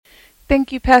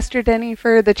Thank you, Pastor Denny,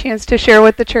 for the chance to share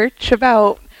with the church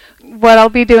about what I'll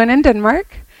be doing in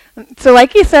Denmark. So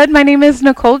like he said, my name is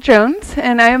Nicole Jones,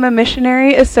 and I am a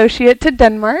missionary associate to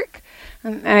Denmark.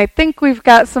 And I think we've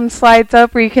got some slides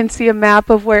up where you can see a map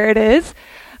of where it is.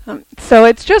 So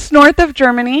it's just north of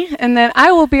Germany, and then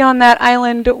I will be on that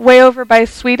island way over by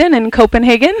Sweden in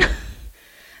Copenhagen.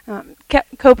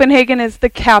 Copenhagen is the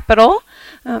capital.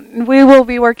 We will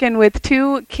be working with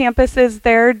two campuses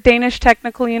there, Danish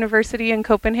Technical University and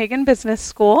Copenhagen Business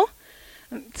School.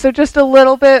 So just a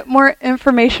little bit more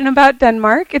information about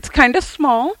Denmark. It's kind of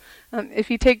small. If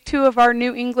you take two of our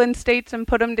New England states and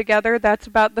put them together, that's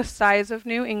about the size of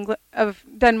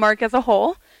Denmark as a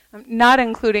whole. Not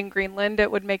including Greenland.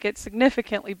 It would make it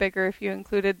significantly bigger if you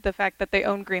included the fact that they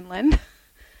own Greenland.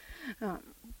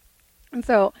 And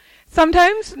so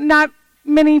sometimes not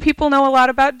many people know a lot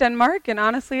about Denmark, and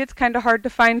honestly it's kind of hard to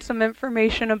find some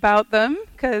information about them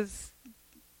because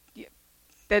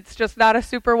it's just not a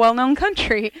super well-known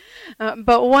country.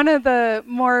 But one of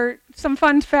some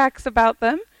fun facts about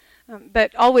them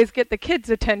that always get the kids'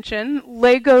 attention,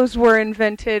 Legos were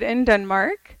invented in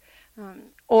Denmark.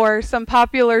 Or some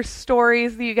popular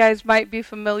stories that you guys might be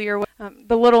familiar with,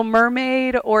 The Little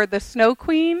Mermaid or The Snow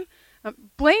Queen.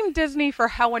 Blame Disney for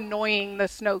how annoying the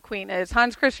Snow Queen is.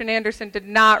 Hans Christian Andersen did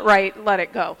not write Let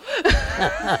It Go.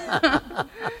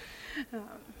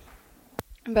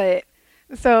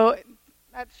 So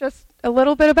that's just a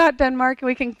little bit about Denmark.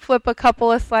 We can flip a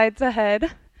couple of slides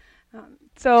ahead.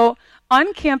 So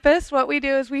on campus, what we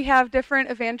do is we have different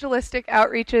evangelistic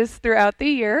outreaches throughout the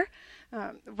year.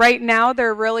 Right now,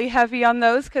 they're really heavy on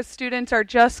those because students are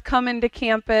just coming to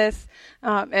campus,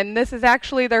 and this is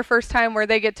actually their first time where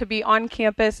they get to be on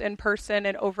campus in person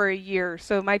in over a year.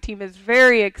 So my team is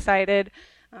very excited.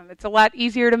 It's a lot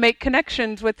easier to make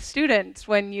connections with students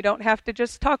when you don't have to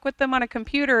just talk with them on a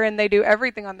computer and they do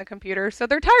everything on the computer, so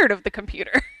they're tired of the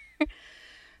computer.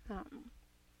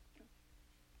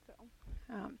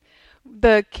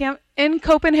 In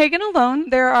Copenhagen alone,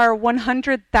 there are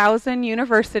 100,000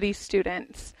 university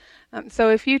students. So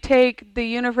if you take the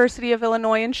University of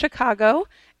Illinois in Chicago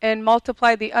and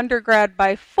multiply the undergrad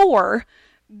by 4,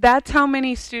 that's how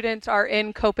many students are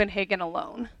in Copenhagen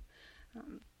alone.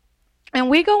 And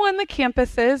we go on the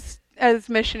campuses as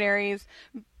missionaries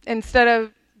instead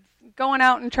of going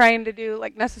out and trying to do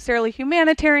like necessarily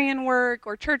humanitarian work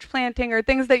or church planting or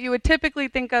things that you would typically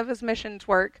think of as missions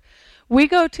work. We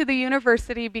go to the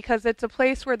university because it's a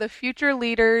place where the future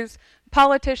leaders,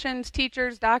 politicians,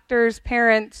 teachers, doctors,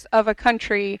 parents of a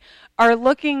country are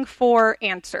looking for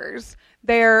answers.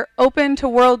 They're open to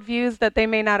worldviews that they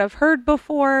may not have heard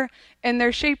before, and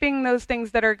they're shaping those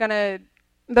things that are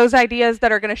those ideas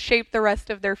that are going to shape the rest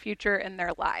of their future and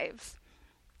their lives.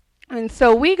 And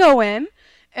so we go in,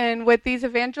 and with these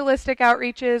evangelistic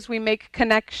outreaches, we make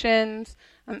connections.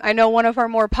 I know one of our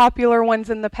more popular ones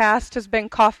in the past has been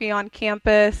coffee on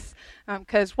campus,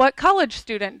 because what college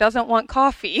student doesn't want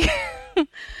coffee?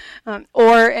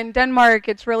 Or in Denmark,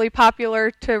 it's really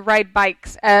popular to ride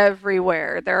bikes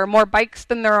everywhere. There are more bikes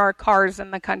than there are cars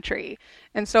in the country.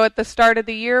 And so at the start of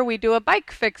the year, we do a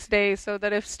bike fix day so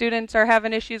that if students are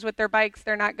having issues with their bikes,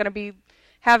 they're not going to be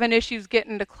having issues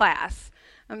getting to class.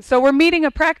 So we're meeting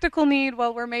a practical need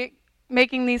while we're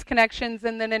making these connections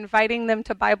and then inviting them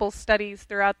to Bible studies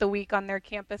throughout the week on their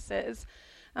campuses.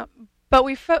 But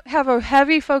we have a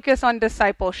heavy focus on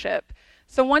discipleship.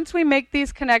 So once we make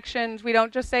these connections, we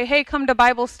don't just say, hey, come to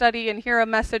Bible study and hear a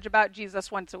message about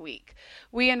Jesus once a week.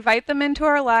 We invite them into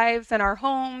our lives and our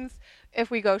homes.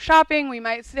 If we go shopping, we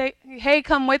might say, hey,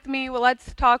 come with me. Well,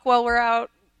 let's talk while we're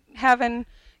out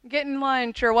getting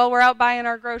lunch or while we're out buying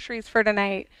our groceries for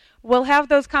tonight. We'll have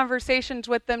those conversations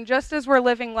with them just as we're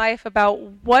living life about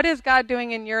what is God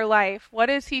doing in your life? What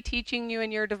is he teaching you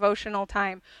in your devotional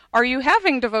time? Are you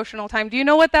having devotional time? Do you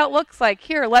know what that looks like?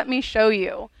 Here, let me show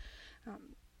you.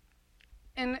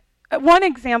 And one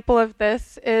example of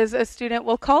this is a student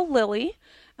we'll call Lily.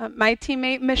 My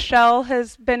teammate Michelle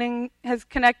has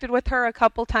connected with her a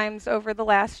couple times over the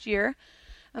last year.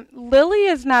 Lily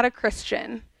is not a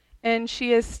Christian, and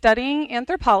she is studying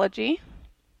anthropology.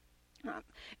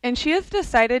 And she has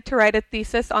decided to write a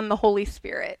thesis on the Holy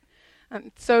Spirit.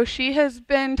 So she has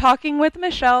been talking with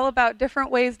Michelle about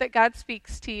different ways that God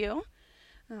speaks to you.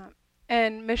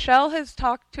 And Michelle has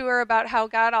talked to her about how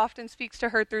God often speaks to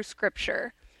her through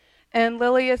Scripture. And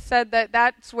Lily has said that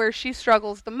that's where she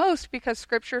struggles the most because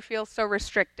Scripture feels so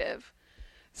restrictive.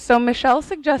 So Michelle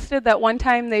suggested that one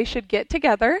time they should get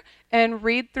together and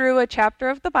read through a chapter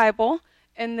of the Bible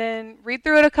and then read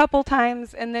through it a couple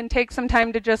times, and then take some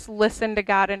time to just listen to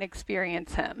God and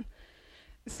experience him.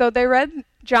 So they read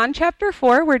John chapter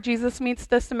 4, where Jesus meets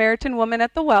the Samaritan woman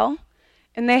at the well,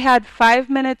 and they had 5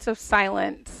 minutes of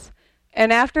silence.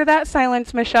 And after that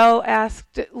silence, Michelle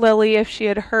asked Lily if she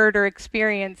had heard or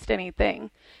experienced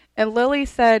anything. And Lily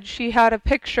said she had a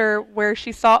picture where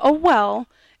she saw a well,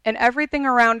 and everything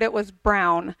around it was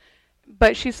brown.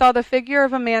 But she saw the figure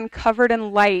of a man covered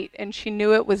in light, and she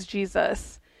knew it was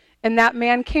Jesus. And that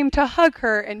man came to hug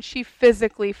her, and she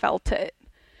physically felt it.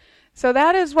 So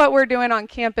that is what we're doing on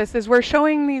campus, is we're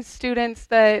showing these students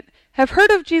that have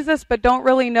heard of Jesus but don't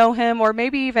really know him, or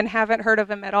maybe even haven't heard of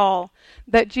him at all,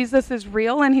 that Jesus is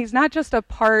real and he's not just a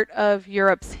part of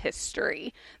Europe's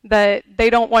history that they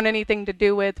don't want anything to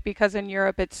do with, because in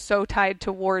Europe it's so tied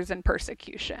to wars and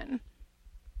persecution.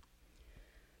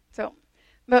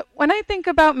 But when I think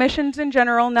about missions in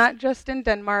general, not just in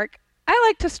Denmark, I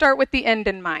like to start with the end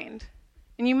in mind.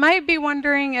 And you might be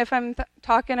wondering if I'm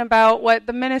talking about what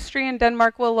the ministry in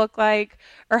Denmark will look like,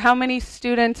 or how many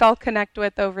students I'll connect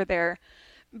with over there.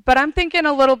 But I'm thinking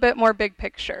a little bit more big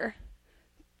picture.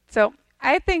 So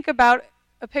I think about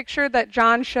a picture that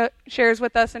John shares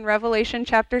with us in Revelation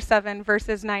chapter 7,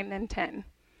 verses 9 and 10.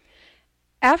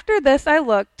 After this I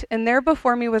looked, and there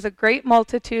before me was a great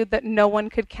multitude that no one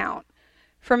could count,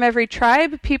 from every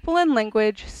tribe, people, and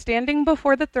language, standing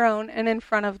before the throne and in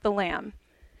front of the Lamb.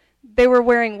 They were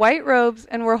wearing white robes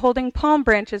and were holding palm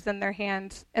branches in their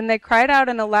hands, and they cried out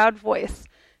in a loud voice,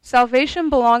 "Salvation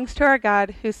belongs to our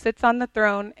God who sits on the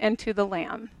throne and to the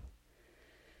Lamb."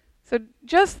 So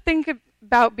just think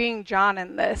about being John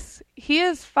in this. He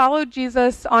has followed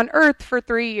Jesus on earth for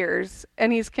 3 years,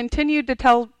 and he's continued to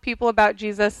tell people about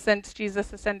Jesus since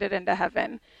Jesus ascended into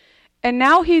heaven. And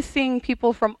now he's seeing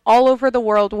people from all over the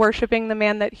world worshiping the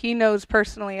man that he knows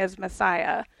personally as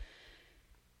Messiah.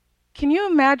 Can you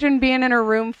imagine being in a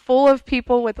room full of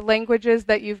people with languages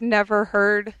that you've never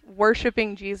heard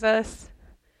worshiping Jesus?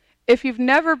 If you've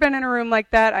never been in a room like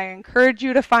that, I encourage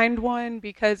you to find one,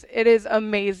 because it is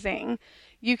amazing.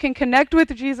 You can connect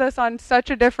with Jesus on such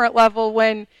a different level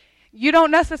when you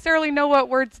don't necessarily know what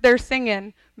words they're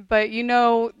singing, but you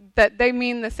know that they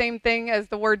mean the same thing as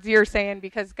the words you're saying,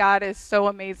 because God is so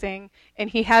amazing and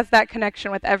he has that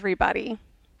connection with everybody.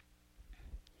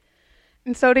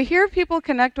 And so to hear people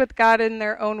connect with God in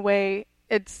their own way,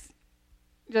 it's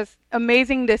just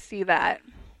amazing to see that.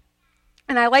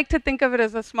 And I like to think of it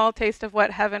as a small taste of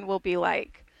what heaven will be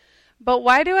like. But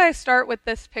why do I start with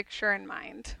this picture in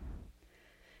mind?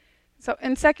 So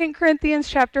in 2 Corinthians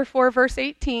chapter 4, verse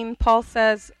 18, Paul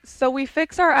says, "So we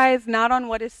fix our eyes not on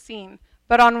what is seen,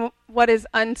 but on what is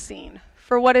unseen.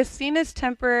 For what is seen is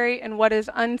temporary, and what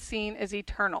is unseen is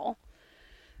eternal."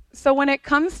 So when it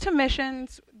comes to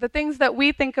missions, the things that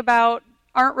we think about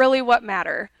aren't really what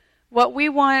matter. What we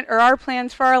want, or our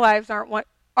plans for our lives, aren't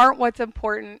what's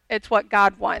important. It's what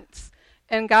God wants.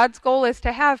 And God's goal is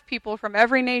to have people from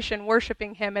every nation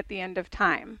worshiping him at the end of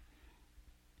time.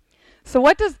 So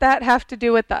what does that have to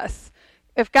do with us?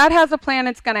 If God has a plan,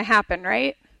 it's going to happen,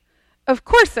 right? Of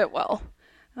course it will.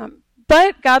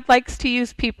 But God likes to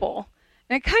use people.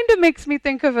 And it kind of makes me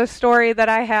think of a story that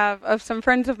I have of some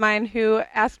friends of mine who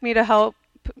asked me to help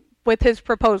with his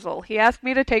proposal. He asked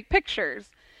me to take pictures.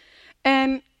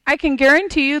 And I can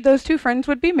guarantee you those two friends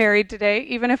would be married today,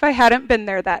 even if I hadn't been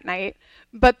there that night.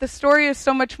 But the story is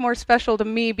so much more special to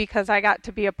me because I got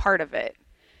to be a part of it.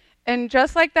 And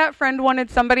just like that friend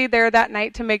wanted somebody there that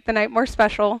night to make the night more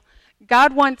special,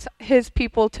 God wants his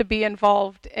people to be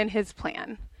involved in his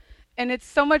plan. And it's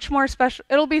so much more special.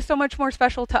 It'll be so much more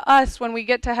special to us when we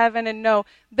get to heaven and know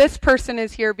this person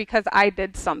is here because I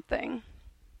did something.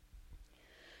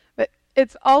 But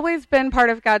it's always been part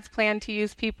of God's plan to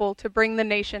use people to bring the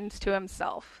nations to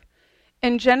himself.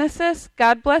 In Genesis,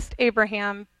 God blessed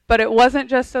Abraham, but it wasn't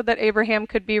just so that Abraham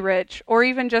could be rich or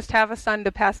even just have a son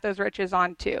to pass those riches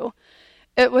on to.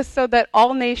 It was so that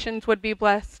all nations would be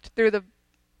blessed through the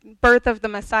birth of the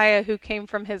Messiah who came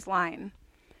from his line.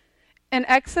 In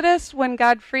Exodus, when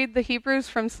God freed the Hebrews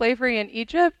from slavery in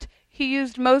Egypt, he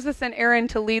used Moses and Aaron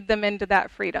to lead them into that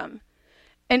freedom.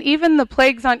 And even the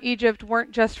plagues on Egypt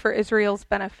weren't just for Israel's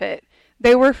benefit.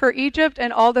 They were for Egypt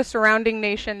and all the surrounding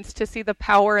nations to see the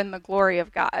power and the glory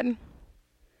of God.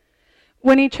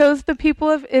 When he chose the people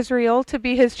of Israel to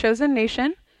be his chosen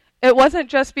nation, it wasn't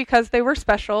just because they were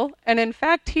special, and in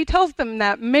fact, he tells them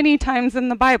that many times in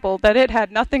the Bible, that it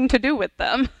had nothing to do with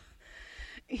them.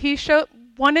 He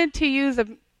wanted to use a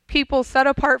people set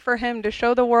apart for him to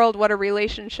show the world what a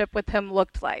relationship with him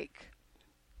looked like.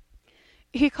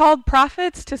 He called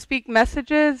prophets to speak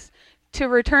messages to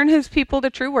return his people to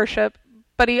true worship,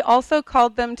 but he also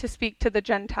called them to speak to the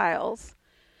Gentiles.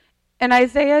 In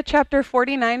Isaiah chapter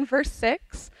 49, verse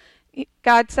 6,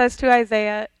 God says to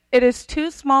Isaiah, "It is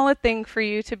too small a thing for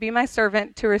you to be my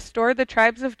servant to restore the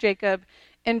tribes of Jacob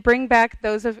and bring back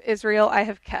those of Israel I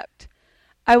have kept.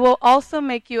 I will also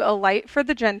make you a light for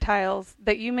the Gentiles,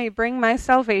 that you may bring my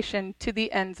salvation to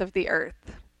the ends of the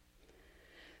earth."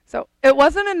 So it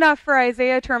wasn't enough for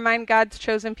Isaiah to remind God's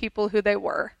chosen people who they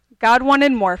were. God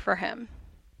wanted more for him.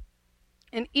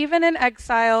 And even in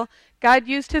exile, God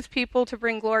used his people to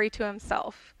bring glory to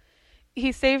himself.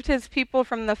 He saved his people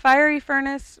from the fiery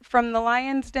furnace, from the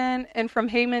lion's den, and from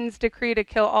Haman's decree to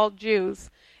kill all Jews.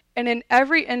 And in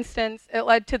every instance, it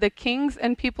led to the kings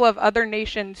and people of other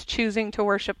nations choosing to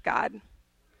worship God.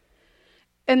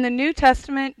 In the New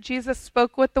Testament, Jesus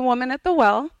spoke with the woman at the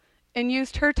well and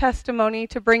used her testimony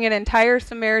to bring an entire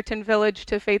Samaritan village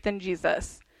to faith in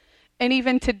Jesus. And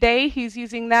even today, he's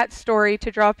using that story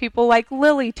to draw people like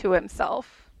Lily to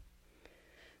himself.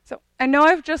 So I know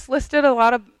I've just listed a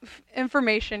lot of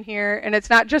information here, and it's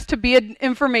not just to be an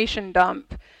information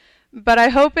dump, but I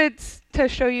hope it's to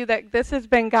show you that this has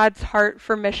been God's heart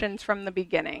for missions from the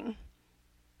beginning.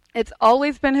 It's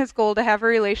always been his goal to have a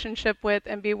relationship with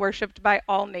and be worshipped by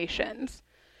all nations.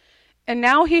 And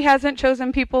now he hasn't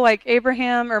chosen people like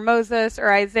Abraham or Moses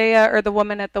or Isaiah or the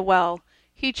woman at the well.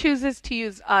 He chooses to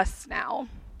use us now.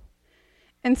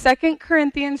 In 2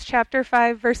 Corinthians chapter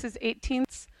 5, verses 18,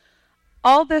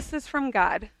 all this is from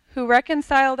God, who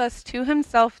reconciled us to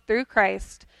himself through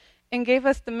Christ and gave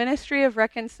us the ministry of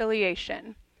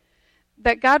reconciliation.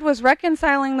 That God was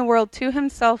reconciling the world to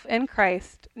himself in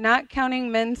Christ, not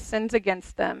counting men's sins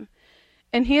against them.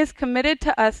 And he has committed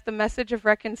to us the message of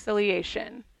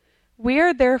reconciliation. We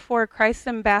are therefore Christ's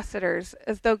ambassadors,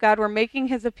 as though God were making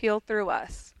his appeal through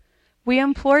us. We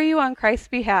implore you on Christ's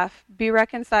behalf, be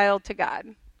reconciled to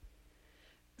God.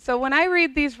 So when I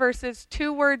read these verses,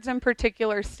 two words in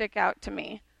particular stick out to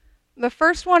me. The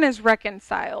first one is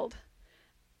reconciled.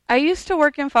 I used to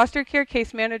work in foster care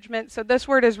case management, so this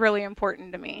word is really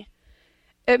important to me.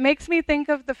 It makes me think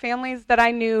of the families that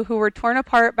I knew who were torn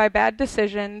apart by bad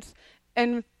decisions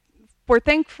and were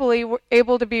thankfully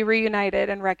able to be reunited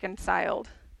and reconciled.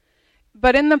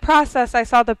 But in the process, I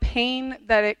saw the pain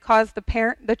that it caused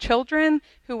the children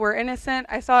who were innocent.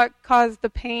 I saw it cause the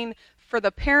pain for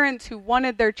the parents who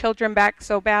wanted their children back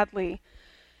so badly.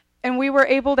 And we were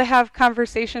able to have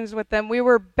conversations with them. We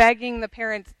were begging the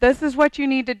parents, this is what you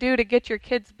need to do to get your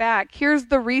kids back. Here's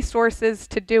the resources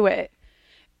to do it.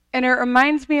 And it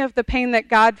reminds me of the pain that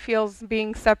God feels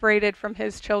being separated from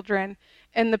his children,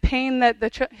 and the pain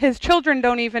that his children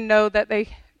don't even know that they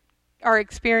are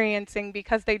experiencing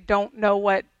because they don't know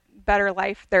what better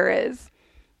life there is.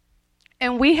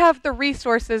 And we have the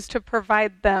resources to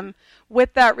provide them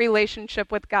with that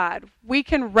relationship with God. We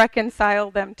can reconcile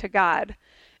them to God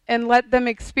and let them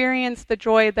experience the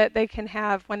joy that they can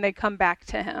have when they come back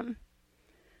to him.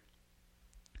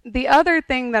 The other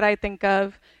thing that I think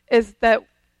of is the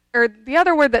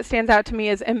other word that stands out to me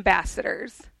is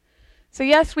ambassadors. So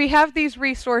yes, we have these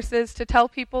resources to tell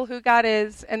people who God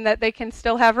is and that they can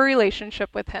still have a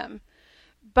relationship with him.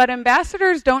 But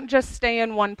ambassadors don't just stay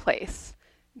in one place.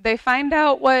 They find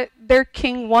out what their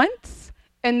king wants,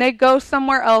 and they go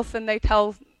somewhere else and they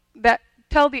tell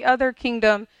the other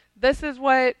kingdom, this is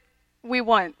what we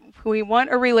want. We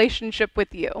want a relationship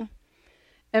with you.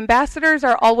 Ambassadors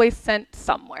are always sent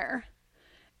somewhere.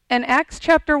 In Acts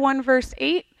chapter 1, verse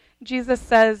 8, Jesus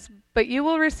says, "But you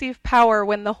will receive power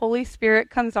when the Holy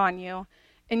Spirit comes on you,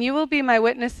 and you will be my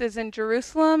witnesses in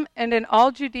Jerusalem and in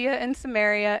all Judea and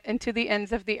Samaria and to the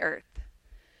ends of the earth."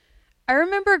 I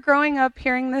remember growing up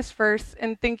hearing this verse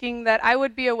and thinking that I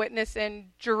would be a witness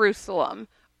in Jerusalem,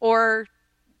 or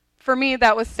for me,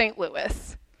 that was St.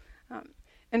 Louis.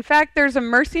 In fact, there's a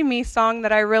Mercy Me song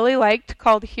that I really liked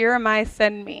called "Here Am I,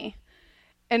 Send Me."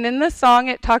 And in the song,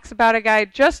 it talks about a guy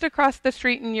just across the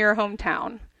street in your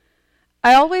hometown.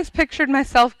 I always pictured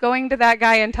myself going to that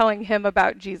guy and telling him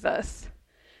about Jesus.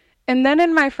 And then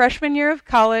in my freshman year of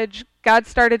college, God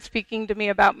started speaking to me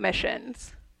about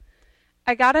missions.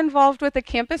 I got involved with a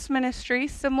campus ministry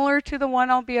similar to the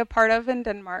one I'll be a part of in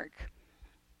Denmark.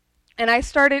 And I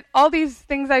started all these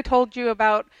things I told you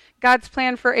about God's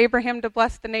plan for Abraham to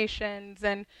bless the nations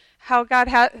and how God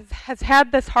has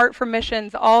had this heart for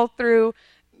missions all through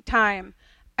time.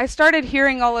 I started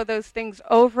hearing all of those things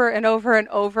over and over and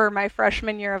over my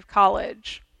freshman year of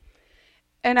college.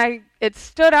 And it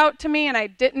stood out to me, and I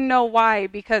didn't know why,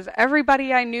 because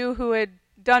everybody I knew who had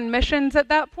done missions at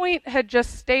that point had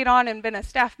just stayed on and been a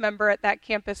staff member at that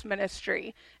campus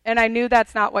ministry. And I knew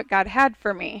that's not what God had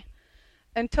for me.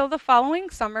 Until the following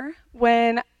summer,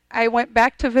 when I went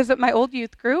back to visit my old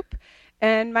youth group,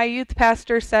 And my youth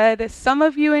pastor said, some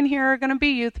of you in here are going to be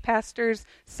youth pastors,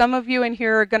 some of you in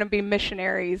here are going to be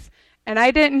missionaries. And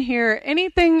I didn't hear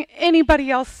anything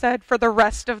anybody else said for the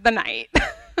rest of the night.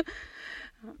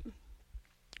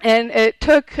 And it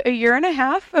took a year and a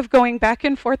half of going back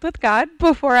and forth with God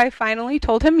before I finally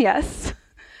told him yes.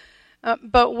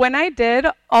 But when I did,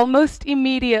 almost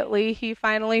immediately, he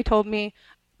finally told me,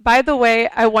 by the way,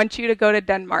 I want you to go to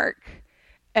Denmark.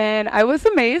 And I was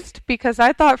amazed because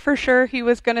I thought for sure he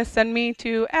was going to send me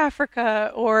to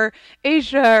Africa or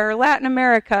Asia or Latin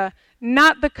America,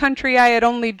 not the country I had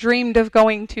only dreamed of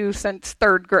going to since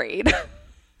third grade.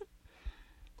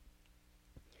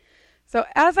 So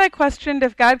as I questioned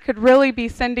if God could really be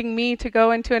sending me to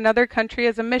go into another country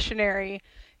as a missionary,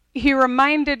 he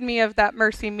reminded me of that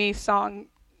Mercy Me song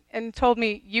and told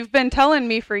me, you've been telling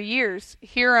me for years,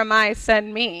 here am I,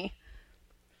 send me.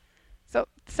 So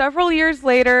several years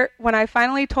later, when I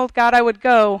finally told God I would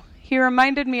go, he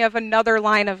reminded me of another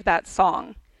line of that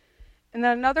song. And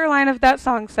then another line of that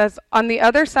song says, on the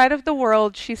other side of the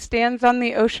world, she stands on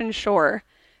the ocean shore.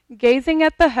 Gazing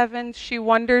at the heavens, she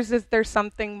wonders, is there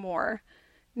something more?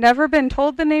 Never been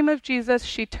told the name of Jesus,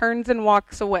 she turns and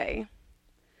walks away.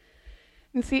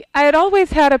 And see, I had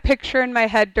always had a picture in my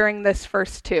head during this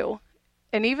verse too.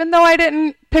 And even though I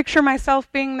didn't picture myself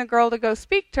being the girl to go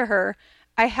speak to her,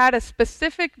 I had a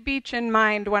specific beach in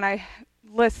mind when I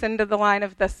listened to the line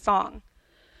of this song.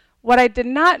 What I did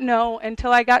not know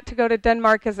until I got to go to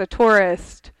Denmark as a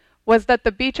tourist was that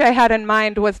the beach I had in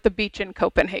mind was the beach in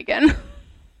Copenhagen.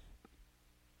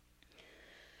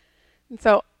 And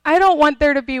so I don't want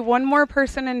there to be one more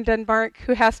person in Denmark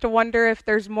who has to wonder if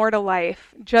there's more to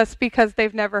life just because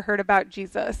they've never heard about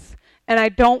Jesus. And I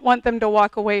don't want them to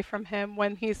walk away from him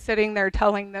when he's sitting there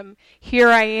telling them, here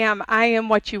I am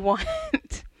what you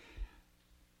want.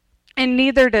 And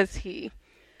neither does he.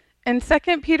 In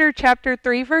 2 Peter chapter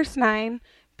 3, verse 9,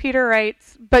 Peter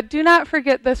writes, but do not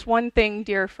forget this one thing,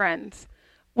 dear friends.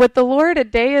 With the Lord, a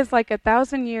day is like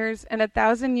 1,000 years, and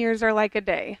 1,000 years are like a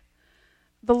day.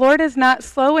 The Lord is not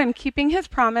slow in keeping his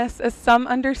promise, as some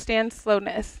understand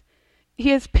slowness.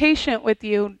 He is patient with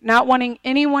you, not wanting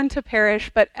anyone to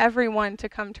perish, but everyone to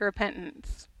come to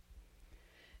repentance.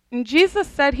 And Jesus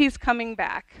said he's coming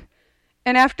back.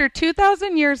 And after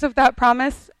 2,000 years of that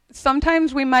promise,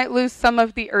 sometimes we might lose some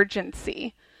of the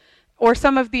urgency or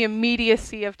some of the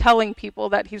immediacy of telling people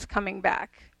that he's coming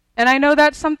back. And I know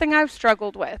that's something I've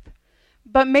struggled with.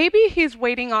 But maybe he's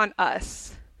waiting on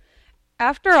us.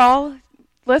 After all,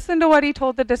 listen to what he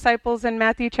told the disciples in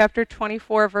Matthew chapter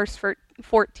 24, verse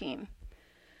 14.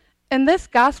 And this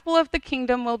gospel of the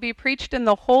kingdom will be preached in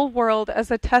the whole world as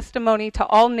a testimony to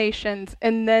all nations,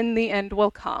 and then the end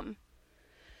will come.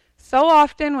 So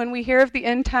often when we hear of the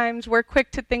end times, we're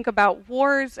quick to think about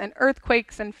wars and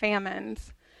earthquakes and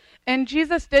famines. And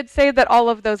Jesus did say that all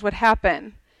of those would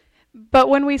happen. But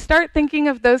when we start thinking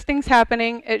of those things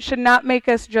happening, it should not make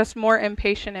us just more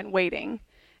impatient and waiting.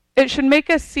 It should make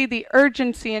us see the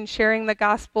urgency in sharing the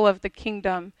gospel of the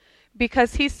kingdom,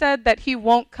 because he said that he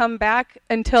won't come back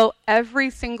until every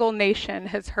single nation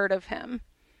has heard of him.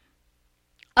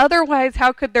 Otherwise,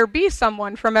 how could there be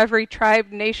someone from every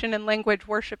tribe, nation, and language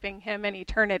worshiping him in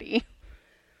eternity?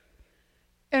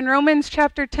 In Romans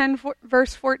chapter 10,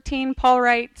 verse 14, Paul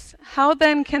writes, how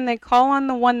then can they call on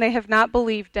the one they have not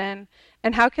believed in?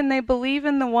 And how can they believe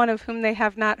in the one of whom they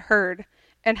have not heard?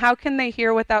 And how can they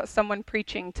hear without someone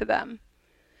preaching to them?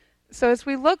 So as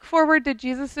we look forward to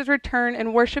Jesus' return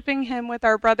and worshiping him with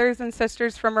our brothers and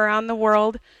sisters from around the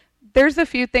world, there's a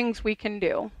few things we can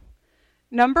do.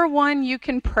 Number one, you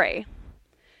can pray.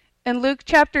 In Luke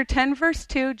chapter 10, verse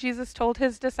 2, Jesus told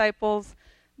his disciples,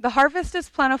 the harvest is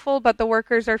plentiful, but the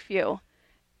workers are few.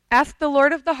 Ask the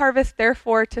Lord of the harvest,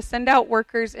 therefore, to send out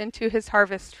workers into his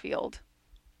harvest field.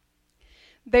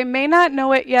 They may not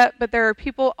know it yet, but there are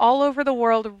people all over the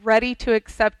world ready to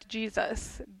accept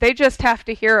Jesus. They just have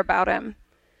to hear about him.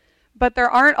 But there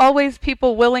aren't always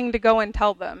people willing to go and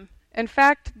tell them. In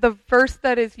fact, the verse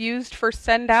that is used for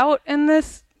send out in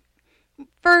this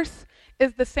verse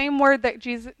is the same word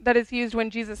that is used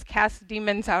when Jesus casts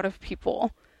demons out of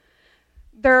people.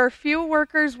 There are few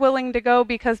workers willing to go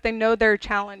because they know their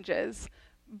challenges.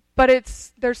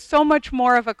 But there's so much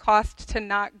more of a cost to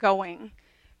not going.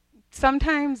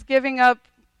 Sometimes giving up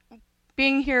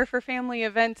being here for family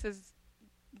events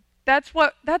that's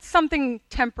something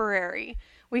temporary.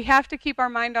 We have to keep our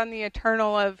mind on the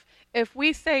eternal of, if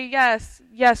we say yes,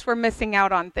 we're missing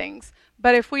out on things.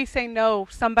 But if we say no,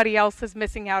 somebody else is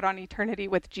missing out on eternity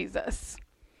with Jesus.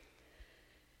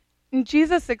 And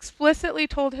Jesus explicitly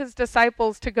told his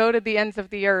disciples to go to the ends of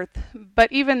the earth,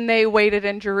 but even they waited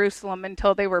in Jerusalem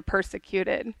until they were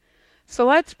persecuted. So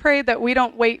let's pray that we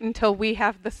don't wait until we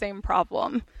have the same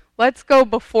problem. Let's go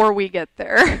before we get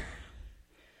there.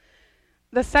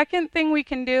 The second thing we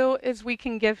can do is we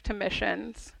can give to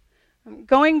missions.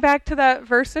 Going back to that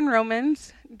verse in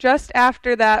Romans, just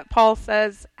after that, Paul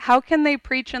says, "How can they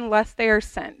preach unless they are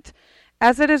sent?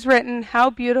 As it is written, how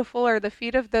beautiful are the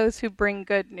feet of those who bring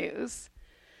good news."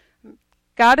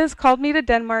 God has called me to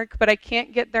Denmark, but I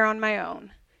can't get there on my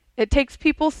own. It takes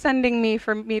people sending me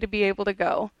for me to be able to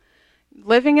go.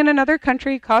 Living in another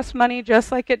country costs money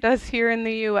just like it does here in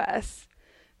the U.S.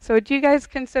 So would you guys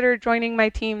consider joining my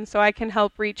team so I can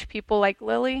help reach people like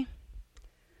Lily?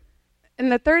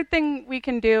 And the third thing we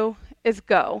can do is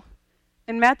go.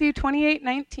 In Matthew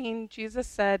 28:19, Jesus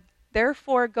said,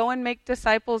 "Therefore go and make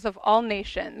disciples of all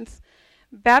nations,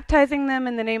 baptizing them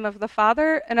in the name of the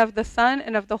Father and of the Son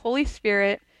and of the Holy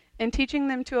Spirit, and teaching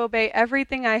them to obey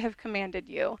everything I have commanded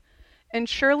you. And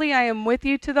surely I am with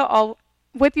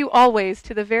you always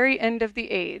to the very end of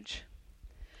the age."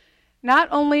 Not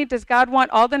only does God want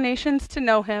all the nations to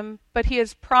know him, but he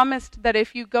has promised that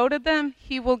if you go to them,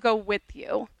 he will go with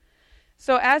you.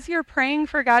 So as you're praying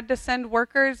for God to send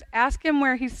workers, ask him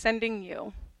where he's sending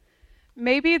you.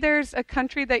 Maybe there's a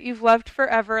country that you've loved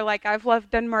forever, like I've loved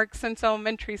Denmark since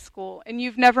elementary school, and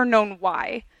you've never known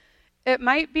why. It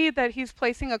might be that he's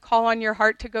placing a call on your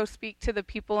heart to go speak to the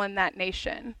people in that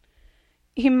nation.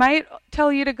 He might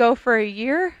tell you to go for a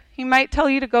year, he might tell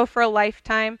you to go for a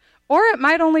lifetime, or it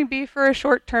might only be for a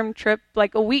short-term trip,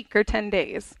 like a week or 10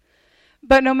 days.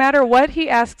 But no matter what he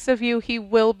asks of you, he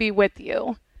will be with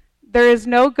you. There is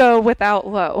no go without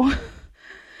lo.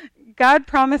 God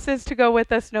promises to go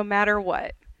with us no matter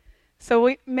what.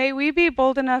 So may we be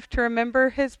bold enough to remember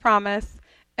his promise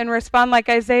and respond like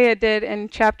Isaiah did in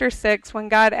chapter 6 when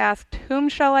God asked, "Whom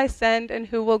shall I send and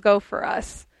who will go for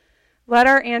us?" Let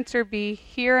our answer be,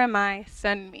 "Here am I,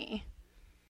 send me."